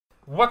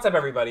What's up,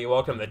 everybody?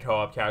 Welcome to the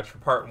Co-op Couch for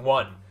part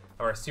 1 of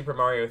our Super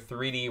Mario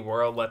 3D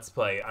World Let's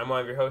Play. I'm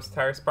one of your hosts,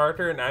 Tyrus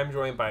Barker, and I'm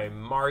joined by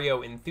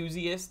Mario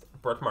enthusiast,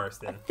 Brooke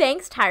Marston.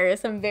 Thanks,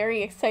 Tyrus. I'm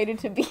very excited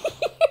to be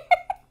here.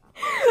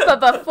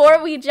 But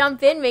before we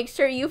jump in, make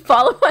sure you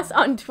follow us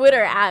on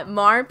Twitter at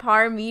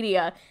MarPar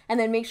Media. And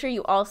then make sure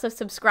you also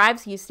subscribe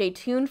so you stay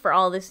tuned for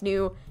all this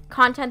new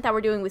content that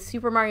we're doing with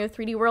Super Mario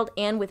 3D World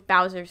and with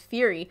Bowser's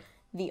Fury,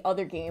 the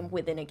other game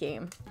within a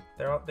game.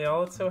 They all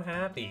look so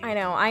happy. I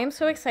know. I am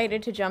so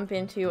excited to jump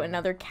into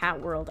another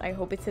cat world. I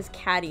hope it's as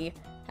catty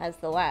as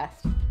the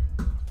last. I'm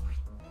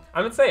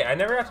gonna say, I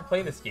never got to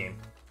play this game.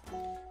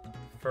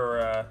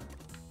 For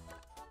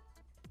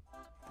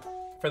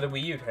the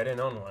Wii U, I didn't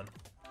own one.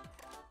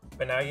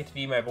 But now I get to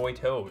be my boy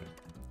Toad.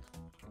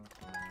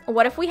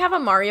 What if we have a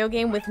Mario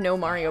game with no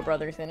Mario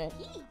Brothers in it?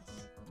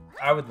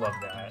 I would love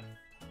that.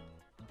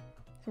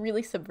 It's a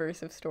really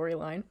subversive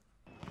storyline.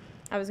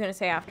 I was gonna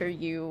say after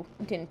you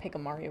didn't pick a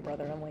Mario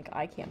Brother, I'm like,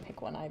 I can't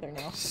pick one either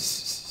now.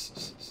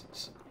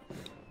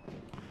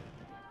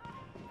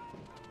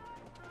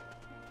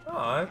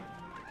 Aw,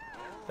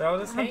 they're all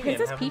just hanging.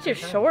 Princess Peach is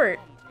short.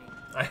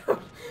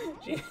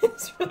 She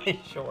is really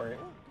short.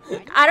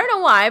 I don't know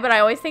why, but I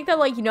always think that,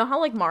 like, you know how,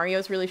 like,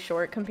 Mario's really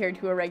short compared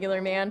to a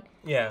regular man?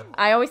 Yeah.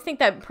 I always think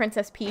that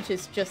Princess Peach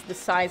is just the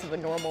size of a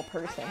normal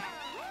person.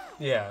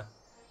 Yeah.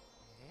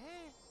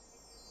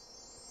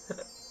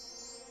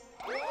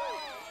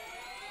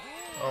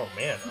 Oh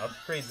man,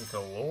 upgrades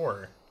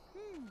galore.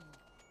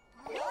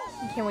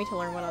 I can't wait to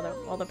learn what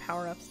all the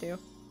power-ups do.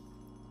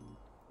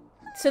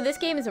 So this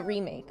game is a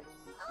remake,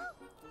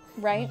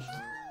 right?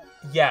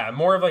 Yeah,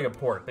 more of like a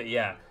port, but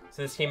yeah.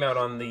 So this came out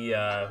on the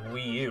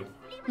Wii U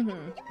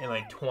in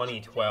like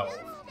 2012.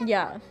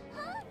 Yeah.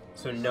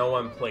 So no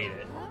one played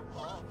it.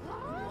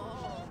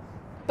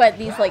 But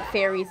these, like,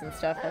 fairies and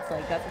stuff, that's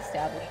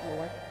established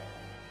lore.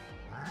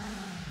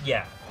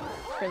 Yeah.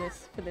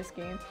 For this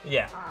game.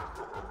 Yeah.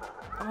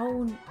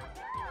 Oh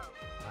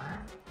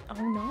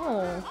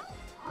no.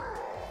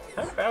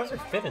 How did Bowser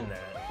fit in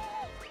that?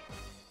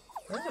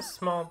 Where's a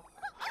small...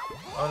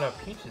 Oh no,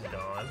 Peach is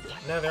gone.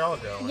 No, they're all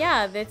going.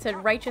 Yeah, it's a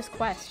righteous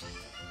quest.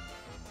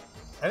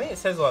 I think it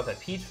says a lot that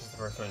Peach was the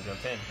first one to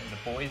jump in, and the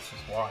boys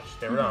just watched.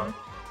 They were not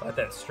let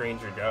that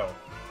stranger go.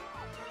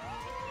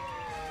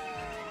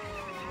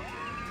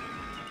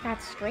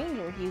 That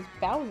stranger, he's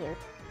Bowser.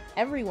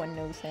 Everyone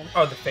knows him.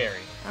 Oh, the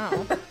fairy.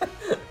 Oh.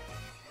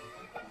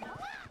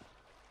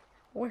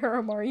 Where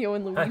are Mario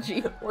and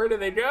Luigi? Where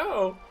did they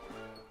go?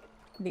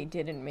 They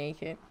didn't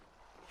make it.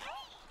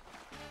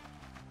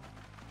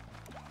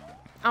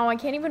 Oh, I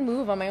can't even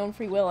move on my own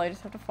free will. I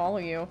just have to follow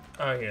you.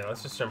 Oh, here,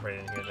 let's just jump right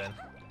in here then.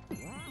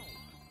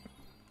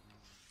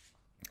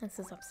 This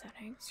is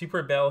upsetting.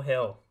 Super Bell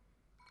Hill.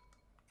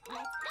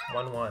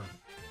 1-1.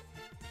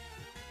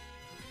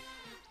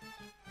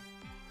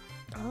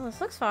 Oh, this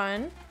looks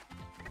fun.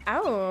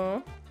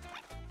 Oh.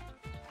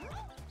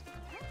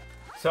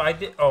 So I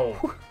did...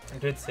 Oh,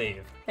 good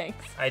save.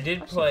 Thanks. I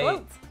did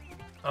play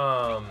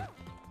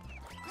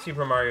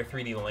Super Mario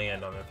 3D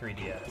Land on the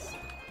 3DS.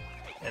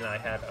 And I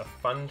had a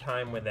fun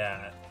time with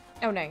that.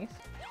 Oh, nice.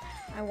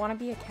 I want to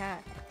be a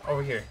cat.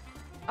 Over here.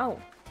 Oh.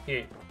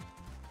 Here.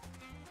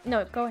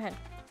 No, go ahead.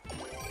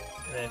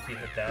 And then if you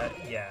hit that,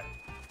 yeah.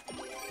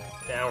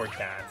 Now we're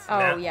cats.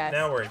 Oh, yes.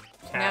 Now we're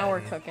cats. Now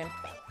we're cooking.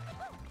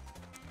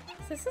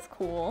 This is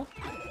cool.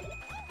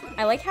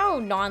 I like how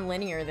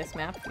non-linear this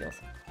map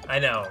feels. I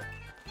know.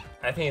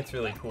 I think it's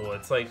really cool.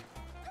 It's like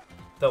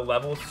the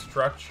level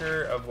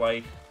structure of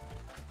like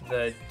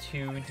the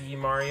 2D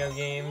Mario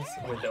games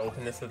with the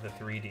openness of the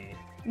 3D.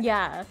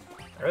 Yeah.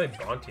 I really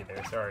bonked you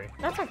there, sorry.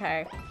 That's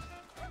okay.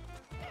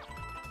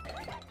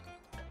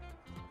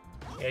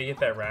 Yeah, you get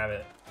that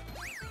rabbit.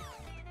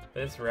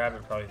 This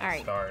rabbit probably is a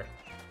Alright. star.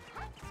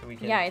 So we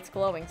can... Yeah, it's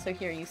glowing, so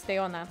here, you stay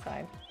on that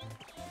side.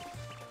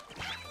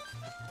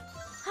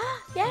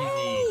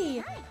 Yay!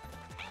 Easy.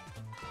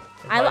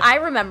 I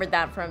remembered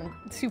that from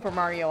Super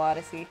Mario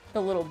Odyssey,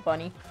 the little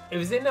bunny. It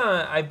was in,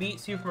 I beat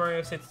Super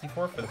Mario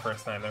 64 for the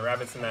first time. The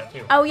rabbit's in that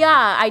too. Oh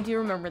yeah, I do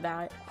remember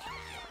that.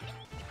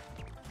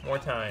 More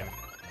time.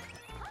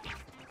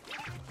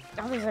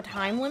 Oh, there's a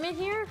time limit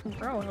here?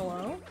 Bro,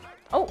 hello?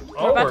 Oh,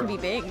 we're about to be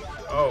big.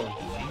 Oh,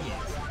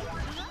 jeez.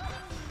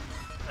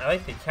 I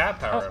like the cat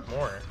power up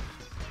more.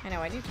 I know,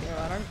 I do too.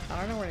 I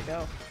don't know where to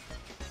go.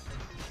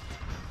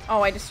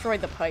 Oh, I destroyed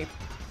the pipe.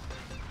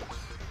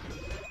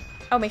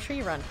 Oh, make sure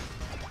you run.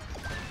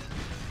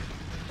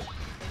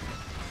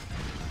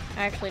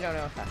 I actually don't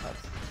know if that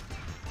helps.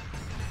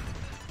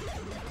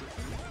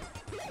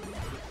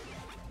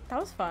 That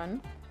was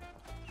fun.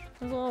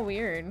 It was a little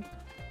weird.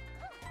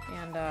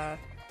 And,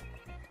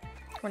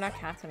 we're not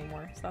cats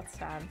anymore, so that's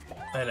sad.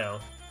 I know.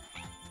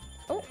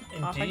 Oh,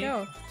 And off I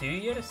go. Do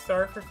you get a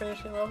star for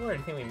finishing level, or do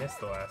you think we missed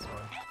the last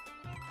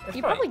one?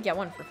 You probably get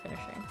one for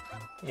finishing.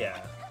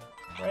 Yeah.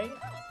 Right?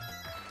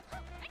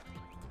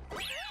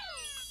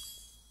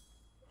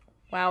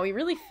 Wow, we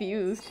really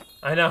fused.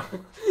 I know.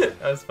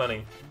 That was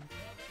funny.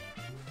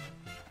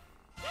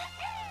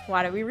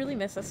 Wow, did we really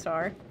miss a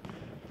star?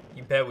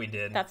 You bet we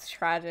did. That's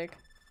tragic.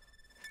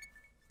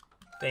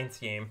 Thanks,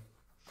 game.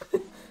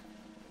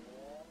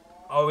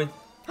 Oh,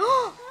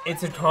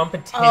 it's a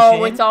competition?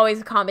 Oh, it's always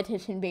a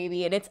competition,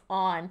 baby, and it's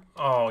on.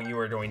 Oh, you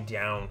are going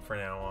down from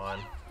now on.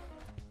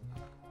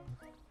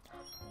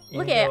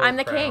 Look at it, I'm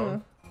the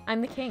king.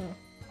 I'm the king.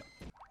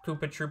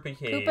 Koopa Troopa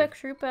Cave. Koopa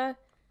Troopa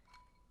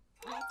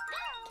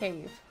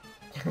Cave.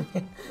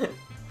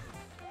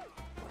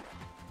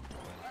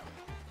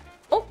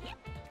 Oh!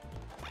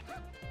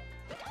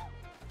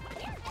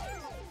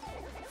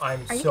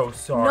 I'm so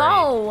sorry.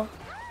 No!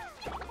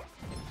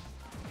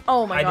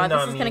 Oh my god,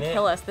 this is gonna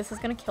kill us. This is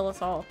gonna kill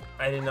us all.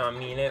 I did not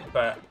mean it,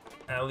 but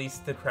at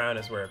least the crown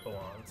is where it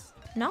belongs.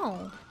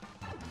 No.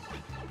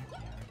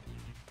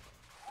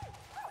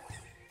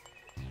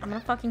 I'm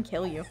gonna fucking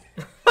kill you.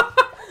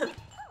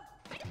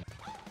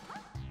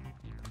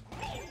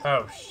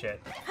 Oh,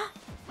 shit.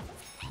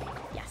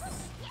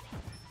 Yes.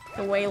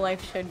 The way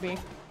life should be.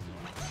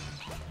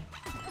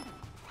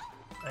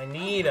 I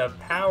need a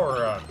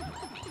power-up.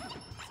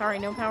 Sorry,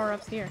 no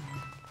power-ups here.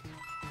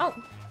 Oh!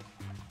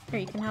 Here,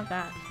 you can have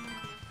that.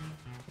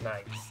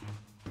 Nice.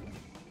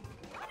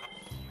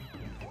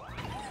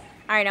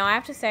 Alright, now I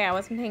have to say I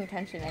wasn't paying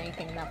attention to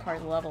anything in that part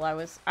of the level. I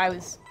was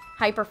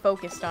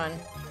hyper-focused on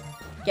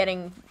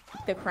getting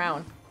the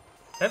crown.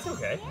 That's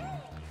okay.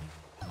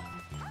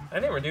 I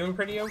think we're doing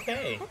pretty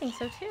okay. I think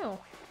so too.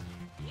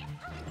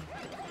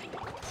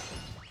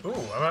 Ooh,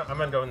 I'm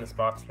gonna go in this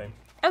box thing.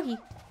 Okay.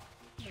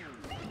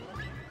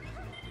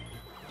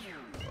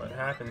 What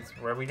happens?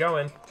 Where are we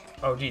going?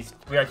 Oh, geez.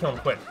 We gotta kill him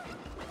quick.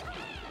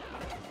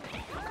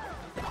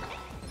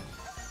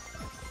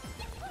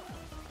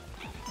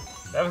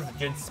 That was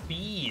good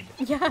speed.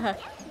 Yeah,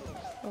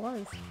 it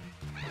was.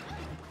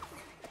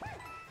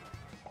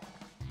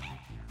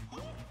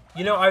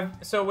 You know,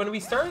 so when we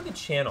started the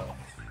channel,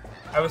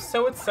 I was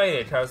so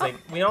excited. I was like,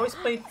 we always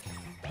played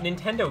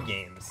Nintendo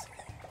games.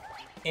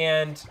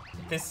 And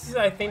this is,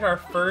 I think, our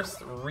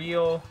first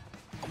real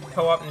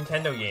co-op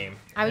Nintendo game.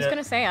 I was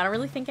gonna say, I don't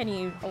really think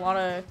a lot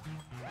of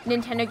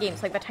Nintendo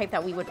games, like the type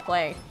that we would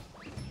play,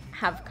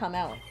 have come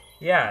out.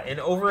 Yeah, in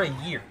over a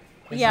year.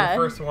 This is the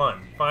first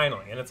one,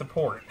 finally, and it's a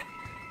port.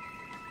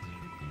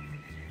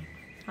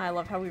 I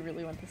love how we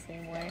really went the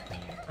same way.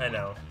 I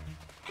know.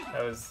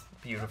 That was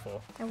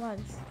beautiful. It was.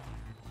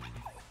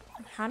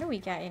 How do we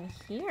get in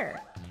here?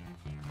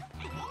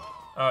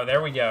 Oh,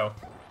 there we go.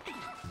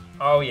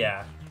 Oh,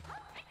 yeah.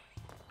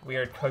 We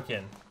are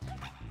cooking.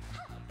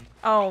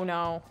 Oh,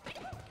 no.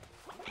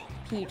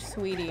 Peach,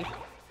 sweetie.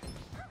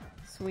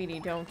 Sweetie,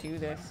 don't do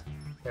this.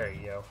 There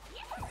you go.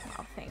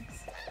 Oh,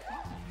 thanks.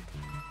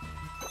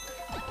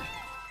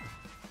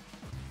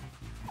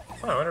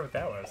 Oh, I wonder what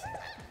that was.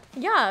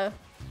 Yeah.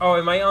 Oh,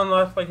 it might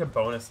unlock, like, a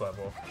bonus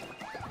level.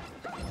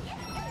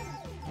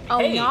 Oh,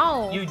 hey,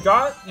 no. You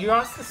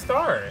lost the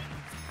star.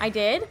 I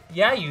did?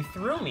 Yeah, you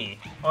threw me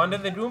onto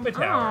the Goomba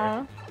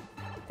Tower. Aww.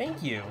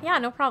 Thank you. Yeah,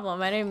 no problem.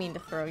 I didn't mean to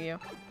throw you.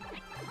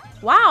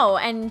 Wow,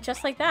 and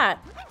just like that,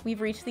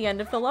 we've reached the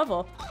end of the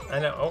level. I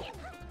know. Oh.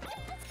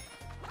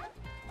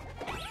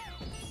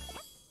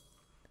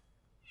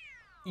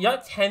 You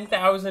got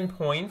 10,000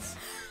 points?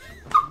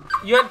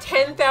 You got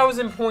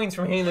 10,000 points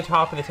from hitting the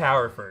top of the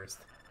tower first.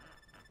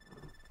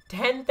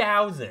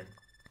 10,000.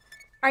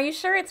 Are you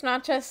sure it's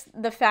not just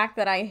the fact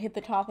that I hit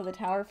the top of the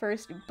tower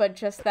first, but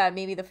just that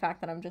maybe the fact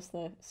that I'm just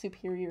the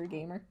superior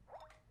gamer?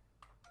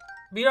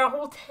 You got a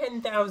whole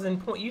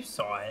 10,000 points. You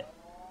saw it.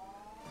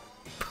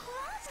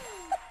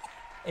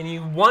 And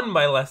you won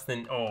by less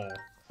than... Oh.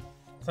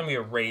 It's gonna be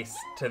a race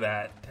to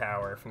that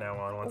tower from now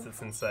on once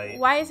it's in sight.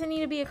 Why does it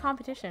need to be a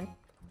competition?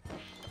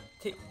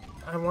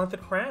 I want the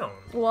crown.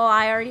 Well,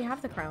 I already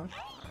have the crown.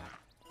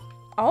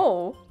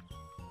 Oh.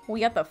 We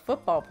got the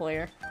football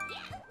player.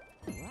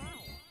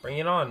 Bring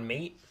it on,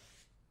 mate.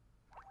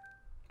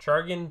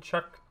 Chargan.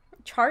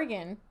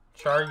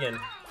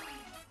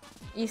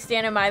 You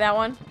standing by that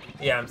one?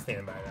 Yeah, I'm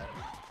standing by that.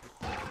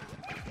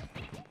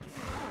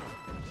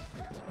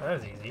 That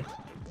was easy.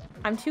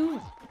 I'm too...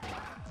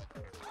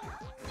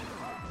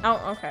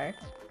 Oh, okay.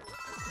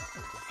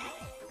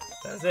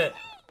 That's it.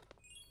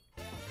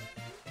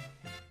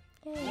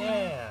 Yay.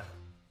 Yeah.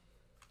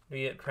 Do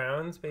we get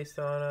crowns based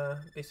on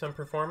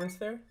performance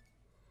there?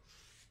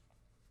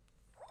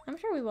 I'm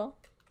sure we will.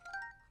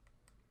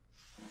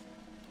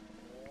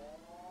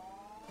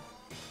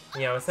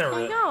 Yeah, it's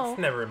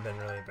never been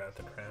really about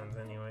the crowns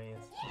anyways,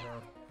 you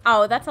know.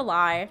 Oh, that's a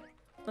lie.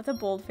 That's a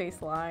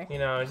bold-faced lie. You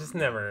know, I just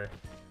never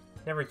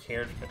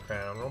cared for the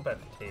crown. We'll bet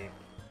the tape.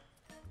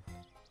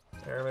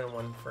 Never been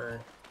one for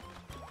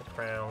the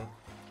crown.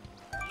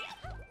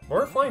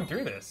 We're flying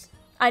through this.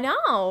 I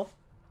know.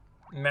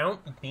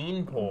 Mount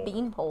Beanpole.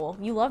 Beanpole.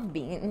 You love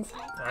beans.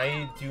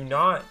 I do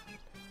not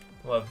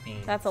love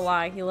beans. That's a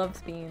lie. He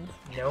loves beans.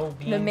 No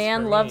beans. The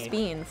man loves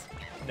beans.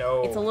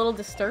 No. It's a little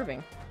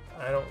disturbing.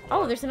 I don't.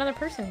 Oh, there's another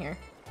person here.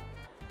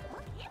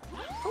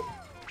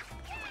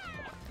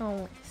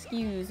 Oh,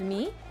 excuse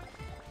me.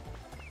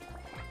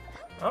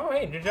 Oh,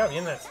 hey, good job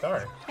getting that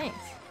star. Thanks.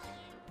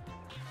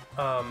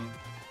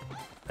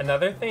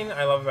 Another thing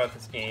I love about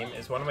this game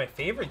is one of my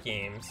favorite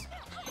games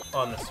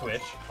on the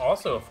Switch,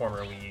 also a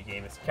former Wii U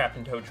game, is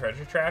Captain Toad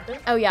Treasure Tracker.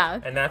 Oh, yeah.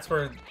 And that's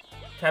where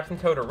Captain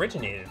Toad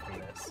originated from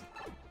this.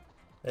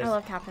 I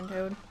love Captain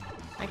Toad.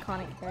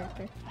 Iconic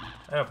character.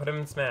 I know, put him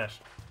in Smash.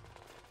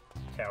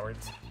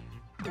 Cowards.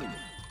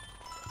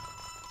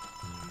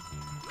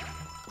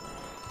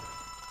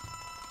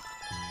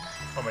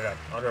 Oh my god,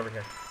 I'll go over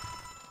here.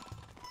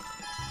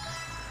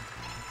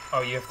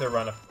 Oh, you have to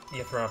run up. You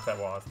have to run up that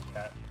wall as the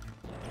cat.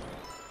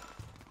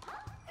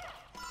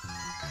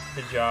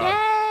 Good job.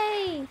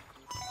 Yay!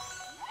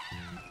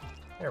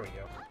 There we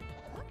go.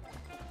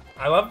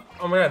 I love.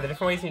 Oh my god, the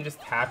different ways you can just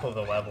tackle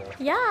the level.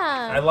 Yeah.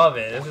 I love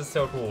it. This is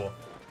so cool.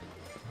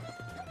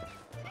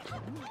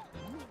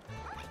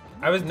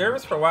 I was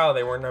nervous for a while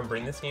they weren't gonna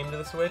bring this game to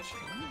the Switch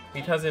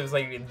because it was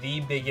like the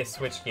biggest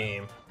Switch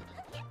game,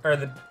 or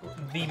the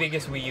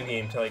biggest Wii U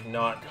game to like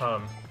not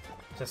come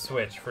to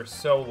Switch for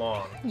so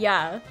long.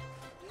 Yeah.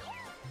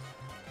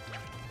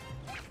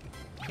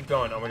 Keep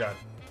going. Oh my god.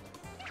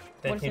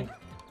 What is it?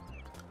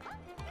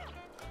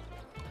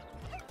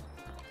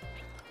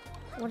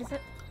 What is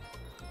it?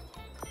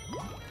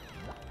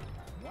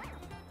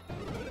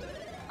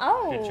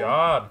 Oh. Good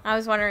job. I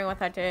was wondering what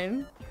that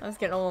did. I was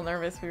getting a little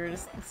nervous. We were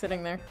just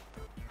sitting there.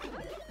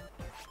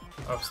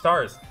 Oh,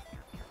 stars.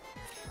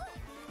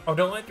 Oh,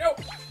 don't let go.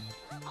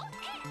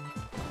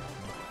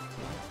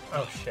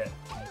 Oh, shit.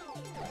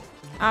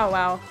 Oh,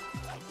 wow.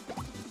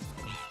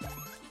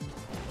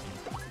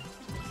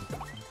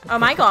 Oh,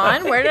 am I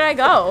gone? Where did I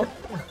go?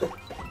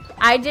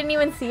 I didn't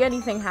even see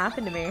anything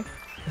happen to me.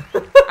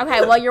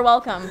 Okay, well, you're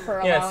welcome for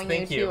allowing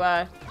you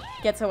to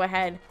get so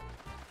ahead.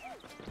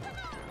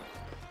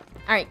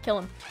 Alright, kill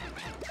him.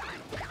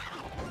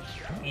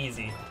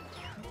 Easy.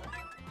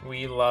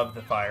 We love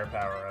the fire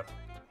power-up.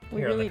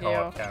 We really do.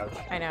 Couch.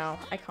 I know.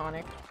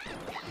 Iconic.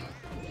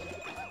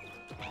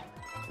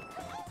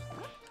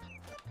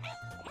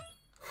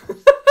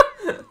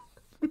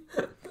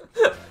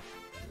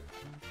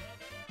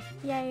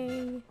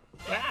 Yay.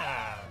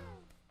 Wow.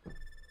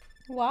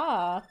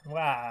 Wow.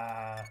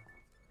 Wow.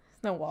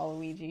 There's no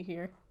Waluigi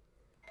here.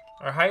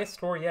 Our highest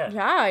score yet.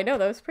 Yeah, I know.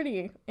 That was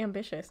pretty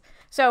ambitious.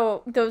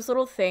 So, those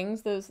little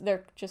things,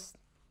 they're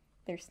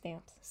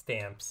stamps.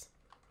 Stamps.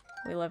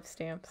 We love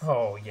stamps.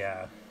 Oh,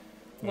 yeah.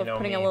 Love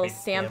putting a little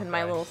stamp in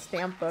my little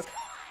stamp book.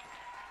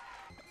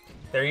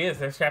 There he is.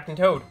 There's Captain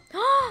Toad.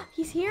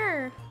 He's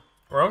here.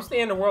 We're almost at the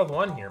end of World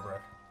 1 here, bro.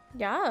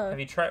 Yeah. Have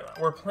you tried?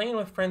 We're playing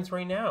with friends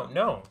right now.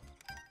 No.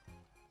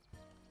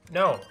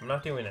 No, I'm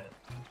not doing it.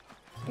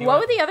 What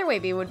would the other way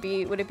be? Would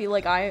it be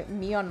like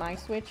me on my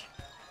Switch?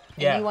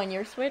 And you on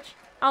your Switch?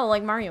 Oh,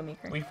 like Mario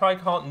Maker. We'd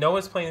probably call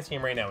Noah's playing this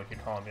game right now. We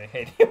could call him and be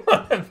like, hey, do you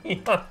want to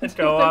be on the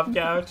co-op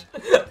couch?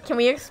 Can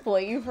we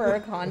exploit you for our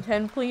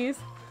content, please?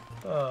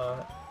 You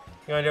want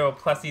to do a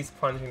Plessie's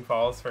Plunging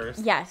Falls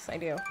first? Yes, I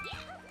do.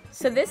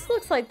 So this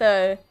looks like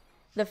the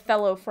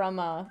fellow from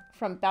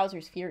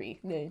Bowser's Fury,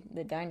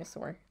 the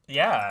dinosaur.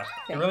 Yeah,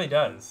 it really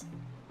does.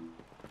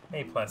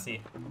 Hey,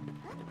 Plessie.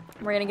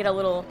 We're gonna get a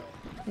little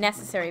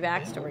necessary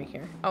backstory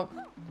here. Oh.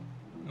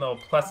 No,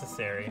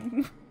 necessary.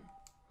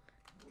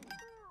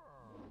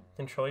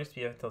 Control your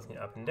speed tilting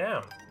up and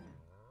down.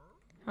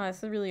 Oh,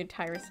 this is really a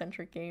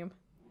tire-centric game.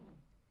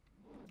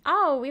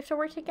 Oh, we have to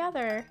work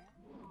together.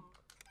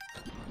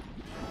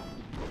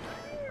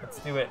 Let's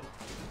do it.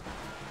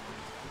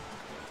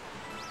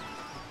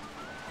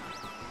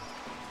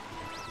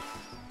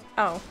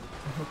 Oh.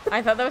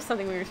 I thought that was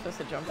something we were supposed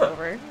to jump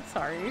over.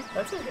 Sorry.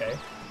 That's okay.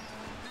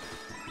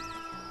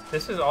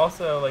 This is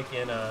also like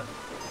in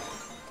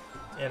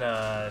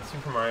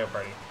Super Mario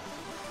Party.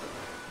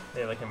 They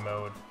have like a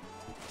mode.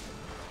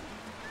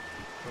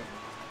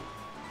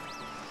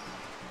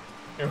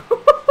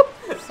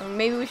 So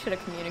maybe we should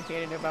have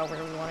communicated about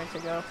where we wanted to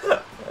go.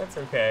 That's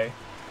okay.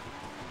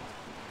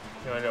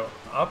 You want to go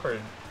up or to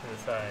the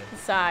side? The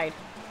side.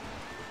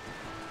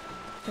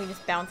 Can we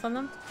just bounce on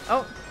them?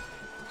 Oh.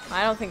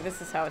 I don't think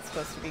this is how it's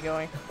supposed to be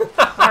going.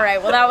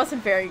 Alright, well that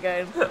wasn't very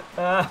good.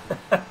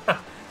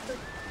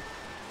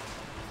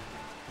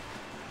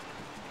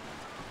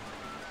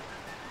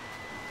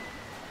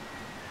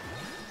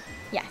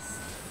 Yes.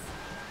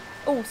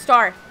 Oh,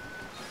 star.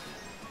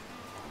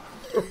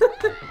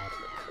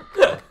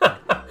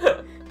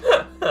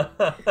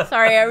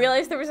 Sorry, I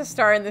realized there was a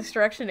star in this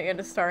direction and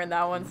a star in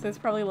that one, so it's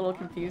probably a little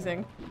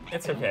confusing.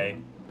 It's okay.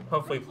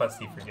 Hopefully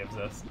Plessie forgives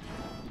us.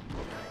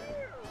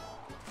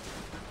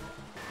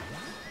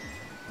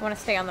 You want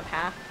to stay on the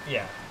path?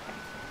 Yeah.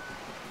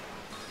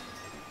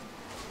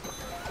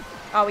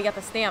 Oh, we got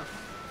the stamp.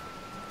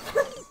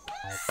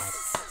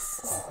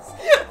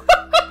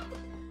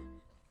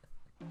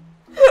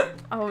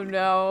 Oh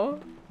no.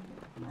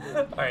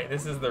 Alright,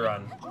 this is the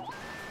run.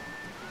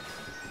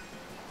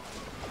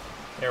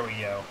 There we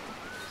go.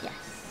 Yes.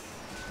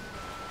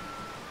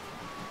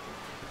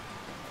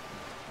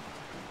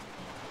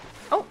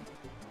 Oh.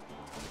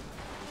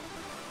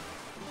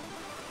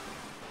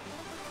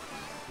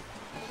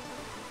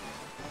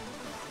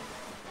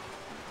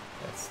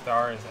 That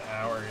star is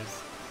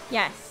ours.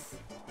 Yes.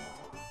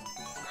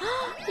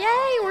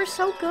 Yay, we're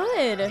so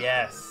good.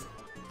 Yes.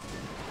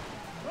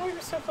 Oh, we were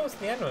so close to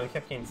the end when we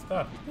kept getting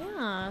stuck.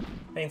 Yeah.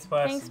 Thanks,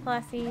 Pless. Thanks,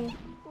 Plessie.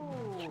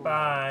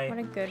 Bye. What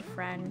a good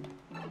friend.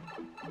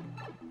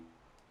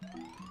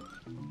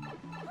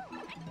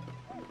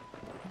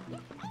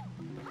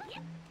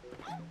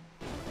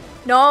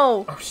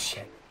 No! Oh,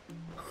 shit.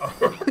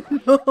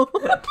 No.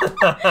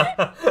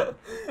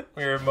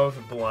 We were both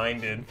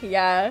blinded.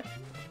 Yeah.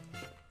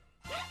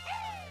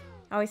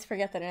 I always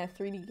forget that in a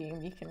 3D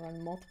game you can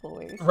run multiple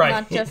ways. Right.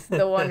 Not just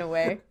the one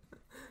way.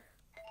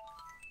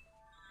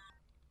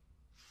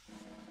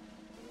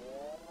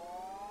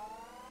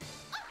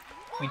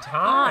 We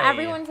tied. Oh,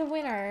 everyone's a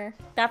winner.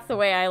 That's the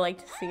way I like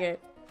to see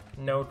it.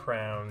 No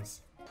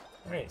crowns.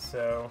 Alright,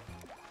 so...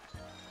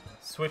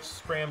 Switch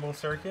Scramble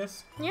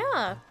Circus.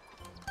 Yeah.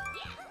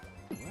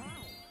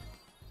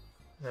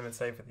 I'm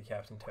excited for the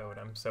Captain Toad.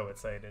 I'm so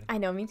excited. I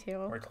know, me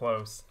too. We're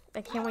close.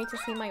 I can't wait to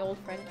see my old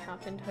friend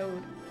Captain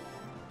Toad.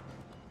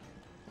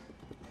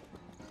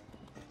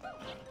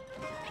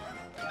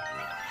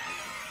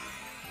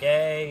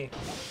 Yay!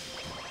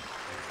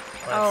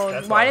 Well,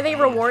 that's Why all do they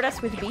bees. reward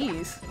us with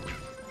bees?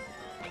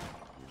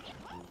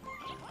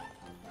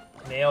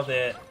 Nailed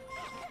it.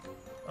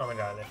 Oh my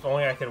god, if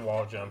only I could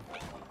wall jump.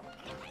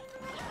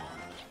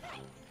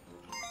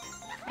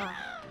 You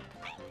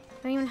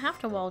don't even have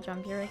to wall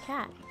jump, you're a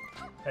cat.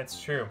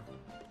 That's true.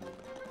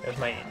 It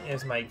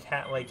was my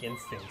cat-like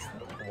instincts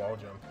to wall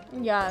jump.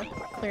 Yeah,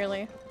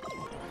 clearly.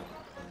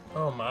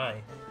 Oh my.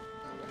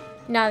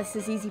 No, this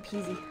is easy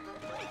peasy.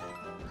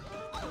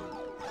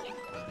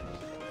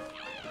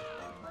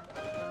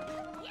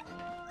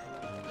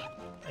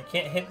 I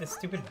can't hit this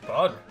stupid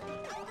bug.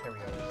 There we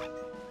go.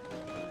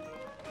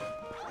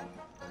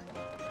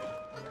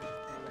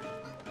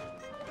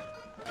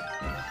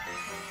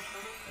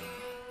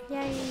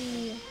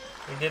 Yay!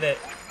 We did it.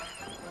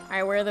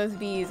 Alright, where are those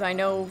bees? I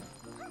know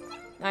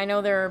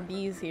there are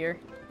bees here.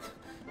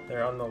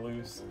 They're on the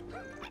loose.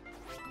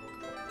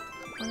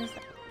 What is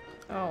that?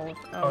 Oh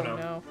Oh, no.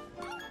 no.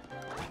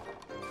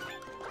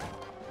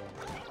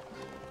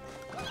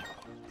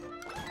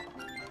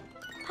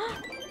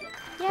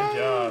 Yay! Good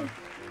job.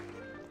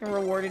 It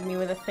rewarded me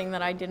with a thing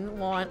that I didn't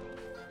want.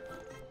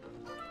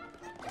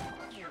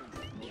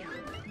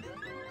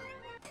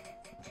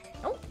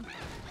 Oh!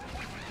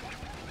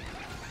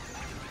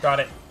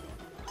 Got it.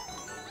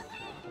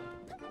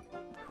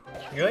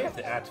 You really have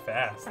to act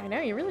fast. I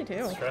know, you really do.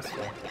 It's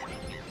stressful.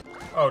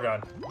 Oh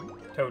god.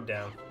 Toad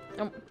down.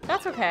 Oh,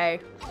 that's okay.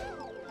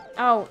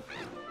 Oh.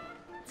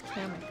 It's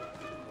Cameron.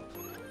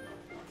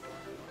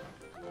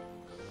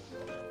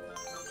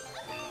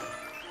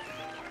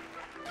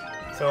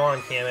 So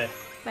long, Kamek.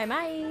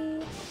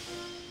 Bye-bye.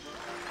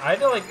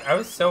 I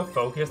was so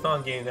focused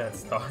on getting that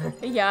star.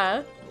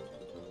 Yeah.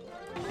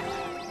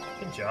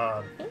 Good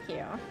job. Thank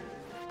you.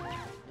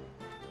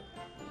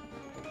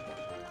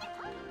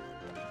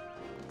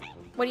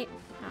 What do you...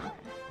 Oh.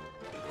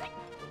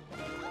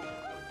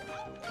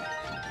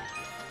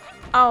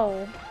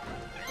 Oh.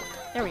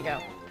 There we go.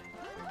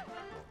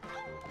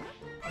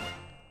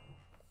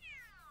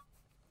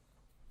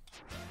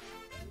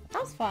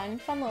 That was fun.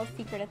 Fun little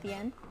secret at the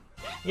end.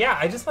 Yeah,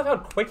 I just love how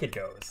quick it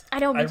goes. I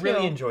know, me I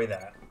really too. enjoy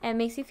that. And it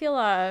makes you feel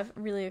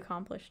really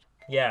accomplished.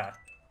 Yeah.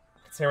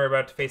 So we're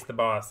about to face the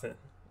boss in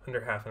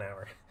under half an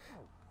hour.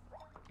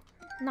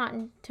 Not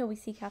until we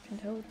see Captain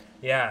Toad.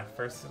 Yeah,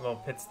 first little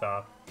pit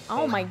stop.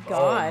 Oh my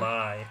god. Oh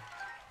my.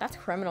 That's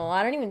criminal.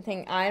 I don't even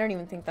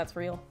think that's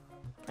real.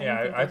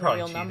 Yeah, I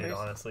probably cheated,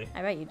 honestly.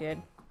 I bet you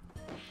did.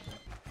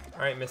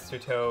 Alright,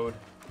 Mr. Toad.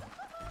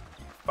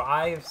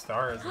 5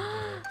 stars in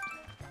here.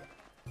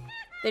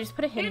 They just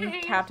put a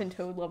hidden Captain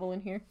Toad level in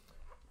here.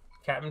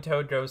 Captain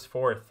Toad goes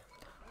 4th.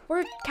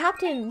 We're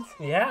captains!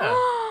 Yeah.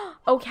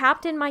 Oh,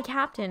 Captain, my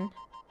captain.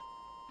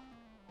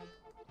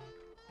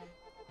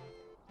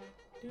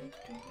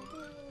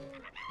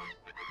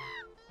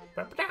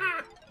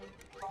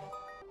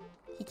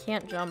 He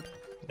can't jump.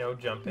 No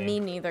jumping. Me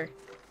neither.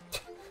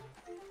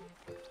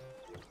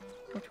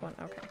 Which one?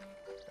 Okay.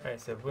 Alright,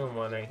 so boom,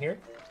 one right here.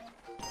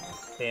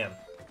 Damn.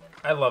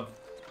 I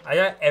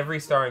got every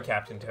star in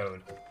Captain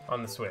Toad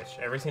on the Switch.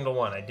 Every single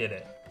one, I did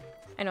it.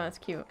 I know, that's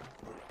cute.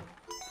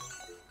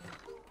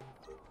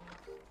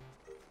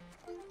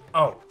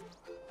 Oh.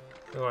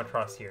 We want to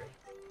cross here.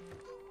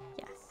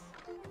 Yes.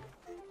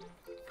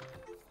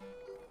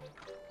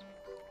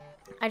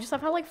 I just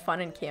love how, like,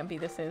 fun and campy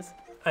this is.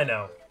 I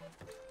know.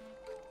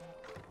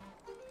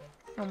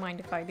 Don't mind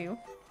if I do.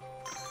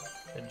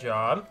 Good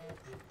job.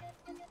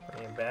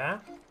 Bring it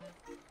back.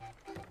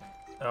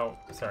 Oh,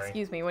 sorry.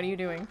 Excuse me, what are you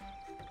doing?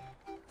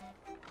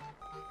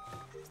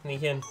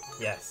 Sneak in.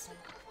 Yes.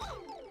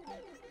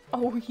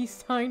 Oh,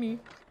 he's tiny.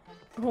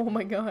 Oh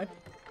my god.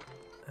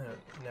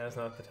 Now's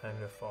not the time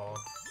to fall.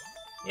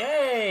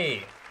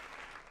 Yay!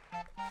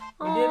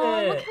 We Aw,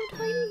 did look it! how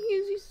tiny he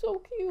is. He's so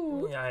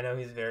cute. Yeah, I know,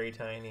 he's very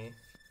tiny.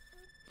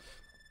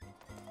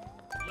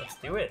 Let's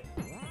do it.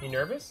 You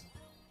nervous?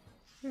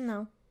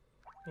 No.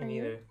 Me Are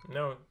you? neither.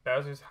 No,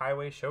 Bowser's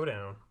Highway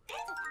Showdown.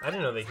 I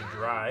didn't know they could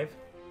drive.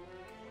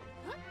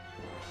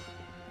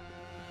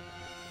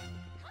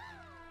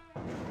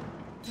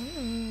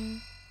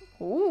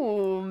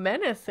 Ooh,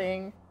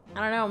 menacing. I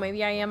don't know,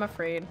 maybe I am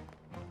afraid.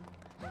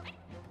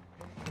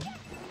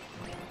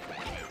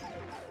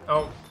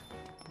 Oh.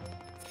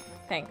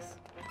 Thanks.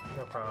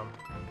 No problem.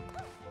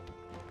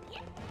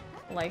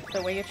 Life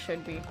the way it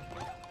should be.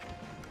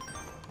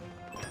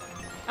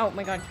 Oh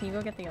my god, can you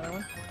go get the other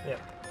one? Yeah.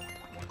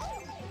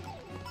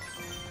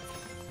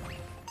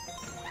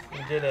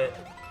 You did it.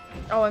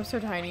 Oh, I'm so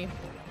tiny.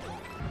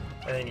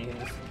 And then you can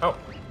just... Oh!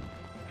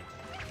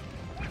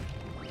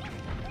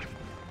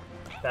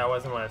 That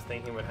wasn't what I was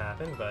thinking would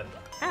happen, but...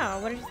 Oh,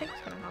 what did you think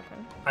was gonna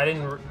happen? I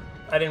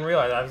didn't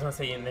realize. I was gonna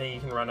say, and then you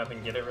can run up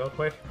and get it real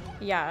quick.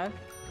 Yeah.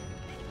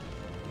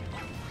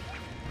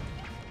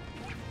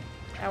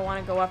 I want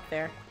to go up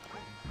there.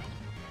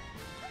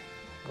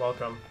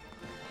 Welcome.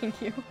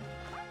 Thank you.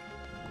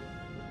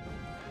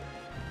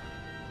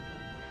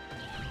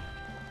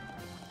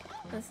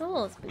 This is a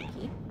little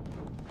spooky.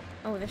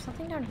 Oh, there's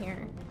something down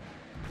here.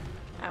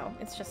 Oh,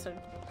 it's just a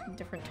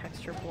different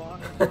texture block.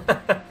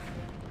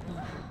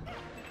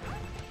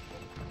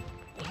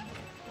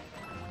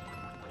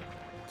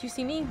 Do you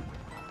see me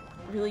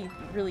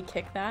really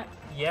kick that?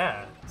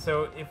 Yeah.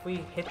 So if we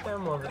hit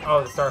them, will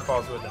oh, the star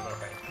falls with them.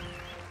 Okay.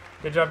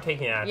 Good job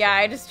taking action. Yeah,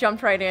 I just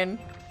jumped right in.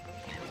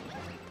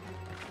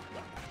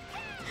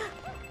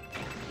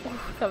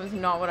 That was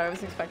not what I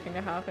was expecting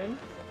to happen.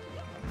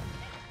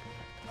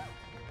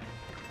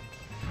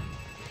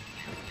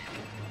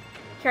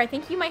 Here, I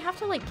think you might have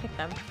to, like, kick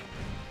them.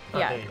 Oh,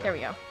 yeah, there we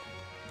go.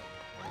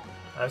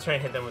 I was trying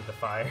to hit them with the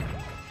fire.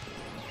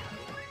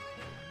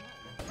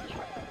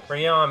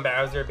 Bring it on,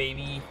 Bowser,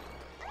 baby.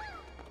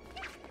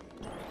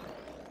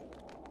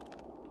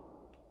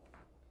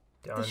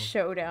 Done. The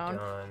showdown.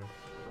 Done.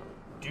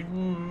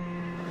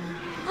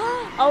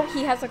 Oh,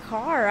 he has a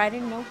car. I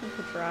didn't know he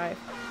could drive.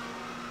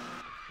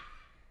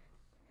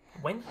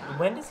 When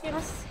does he have...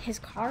 Plus, his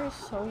car is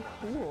so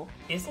cool.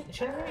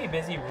 Shouldn't he be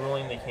busy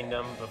ruling the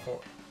kingdom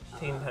before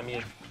taking time he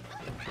had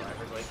the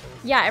driver's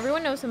license? Yeah,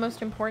 everyone knows the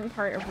most important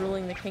part of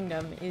ruling the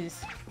kingdom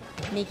is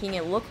making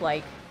it look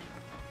like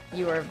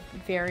you are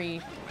very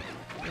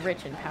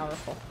rich and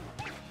powerful.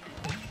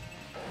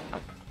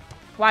 Oh.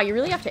 Wow, you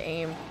really have to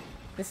aim.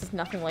 This is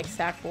nothing like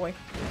Sackboy.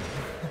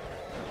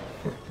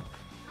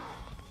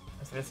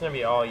 So this is gonna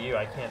be all you.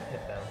 I can't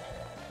hit them.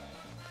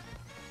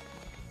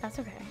 That's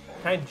okay.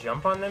 Can I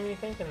jump on them, you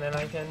think, and then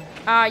I can...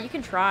 You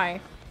can try.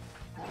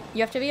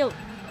 You have to be a...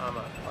 I'm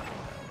a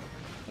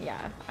fucking...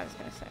 Yeah, I was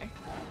gonna say.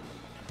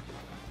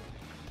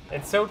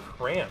 It's so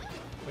cramped.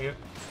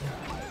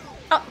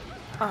 Oh!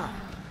 Oh.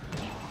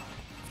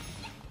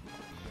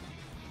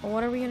 Well,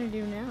 what are we gonna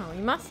do now?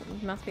 You must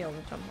be able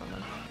to jump on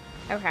them.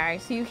 Okay,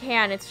 so you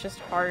can, it's just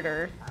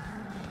harder.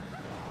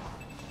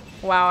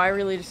 Wow, I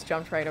really just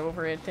jumped right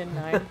over it, didn't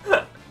I?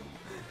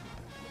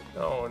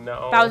 Oh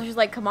no. Bowser's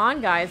like, come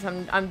on guys,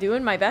 I'm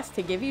doing my best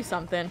to give you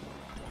something.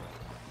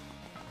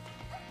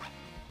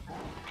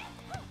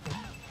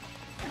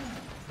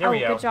 There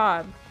we go. Good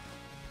job.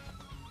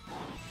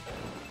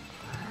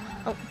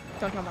 Oh,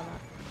 don't jump on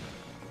that.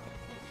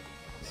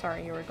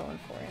 Sorry, you were going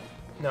for it.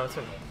 No, it's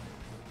okay.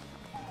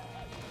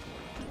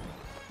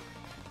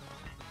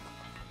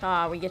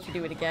 Ah, we get to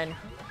do it again.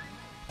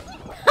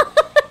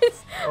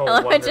 Oh, I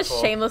love how it just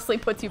wonderful. shamelessly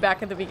puts you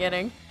back at the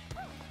beginning.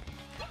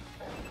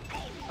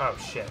 Oh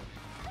shit.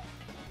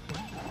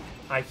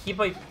 I keep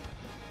like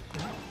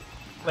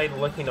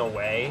looking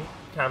away,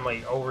 kind of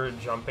like over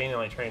jumping and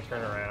like trying to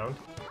turn around.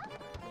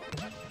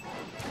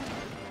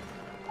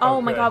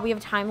 Oh my good. god, we have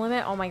a time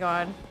limit? Oh my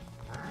god.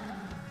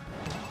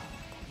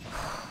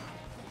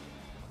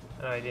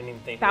 I didn't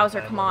even think. Bowser,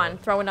 come on,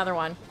 throw another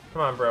one.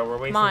 Come on, bro, we're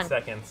wasting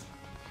seconds.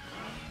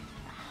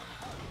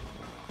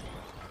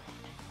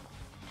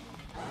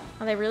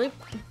 Oh, they really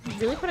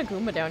put a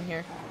Goomba down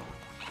here.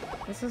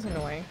 This is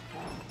annoying.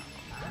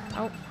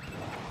 Oh.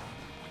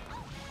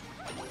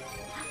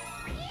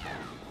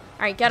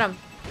 Alright, get him.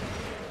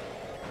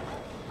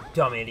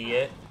 Dumb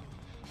idiot.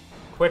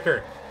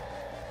 Quicker.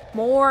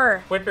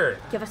 More. Quicker.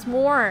 Give us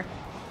more.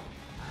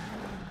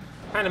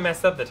 Kind of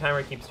messed up. The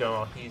timer keeps going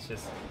while he's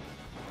just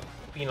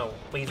being a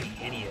lazy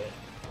idiot.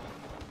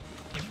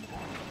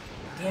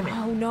 Damn it.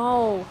 Oh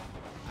no.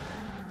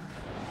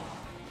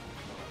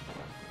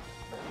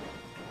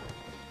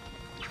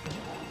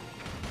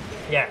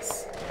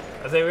 Yes.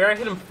 I was like, we already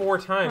hit him 4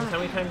 times. How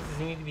many times does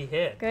he need to be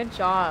hit? Good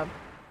job.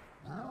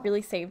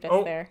 Really saved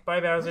us there. Bye,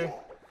 Bowser.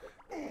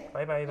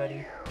 Bye-bye,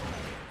 buddy.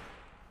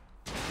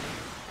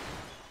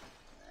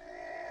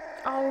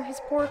 Oh, his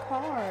poor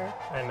car.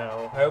 I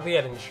know. I hope he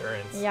had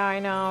insurance. Yeah, I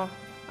know.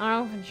 I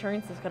don't know if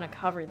insurance is gonna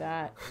cover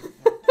that.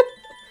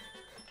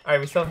 Alright,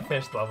 we still haven't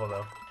finished the level,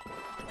 though.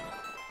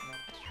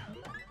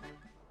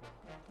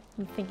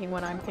 I'm thinking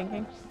what I'm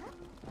thinking.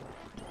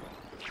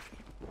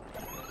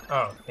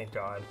 Oh, thank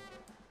God.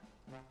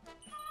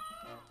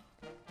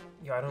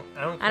 Yo,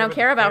 I don't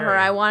care about her.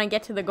 I want to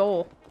get to the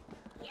goal.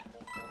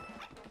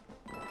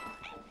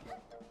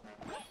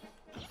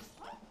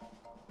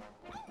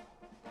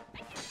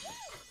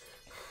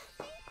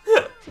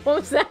 What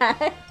was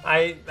that?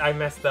 I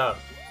messed up.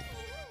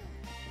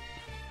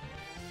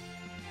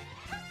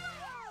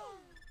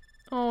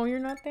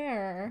 not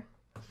there.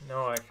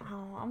 No,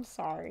 Oh, I'm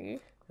sorry.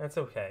 That's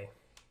okay.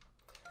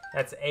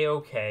 That's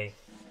A-okay.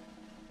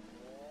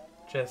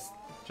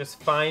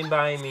 Just fine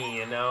by me,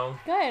 you know?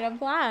 Good, I'm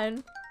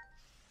glad.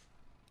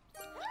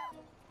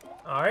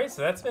 Alright,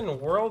 so that's been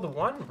World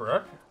 1,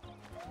 Brooke.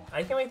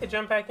 I can't wait to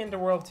jump back into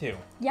World 2.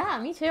 Yeah,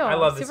 me too. I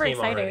love this Super game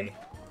excited. already.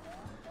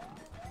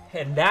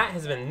 And that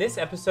has been this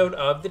episode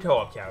of The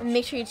Toe-Up Couch.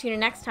 Make sure you tune in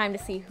next time to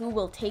see who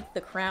will take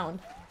the crown.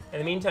 In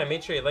the meantime,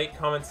 make sure you like,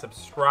 comment,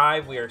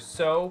 subscribe. We are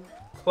so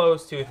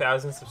close to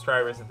 1,000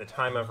 subscribers at the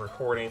time of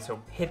recording,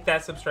 so hit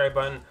that subscribe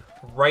button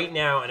right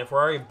now. And if we're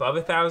already above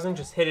 1,000,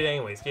 just hit it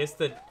anyways. Just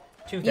the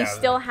 2,000. You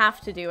still have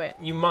to do it.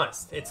 You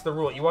must. It's the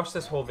rule. You watch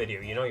this whole video.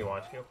 You know you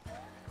want to.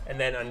 And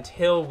then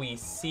until we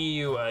see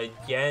you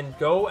again,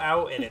 go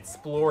out and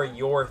explore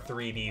your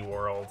 3D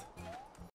world.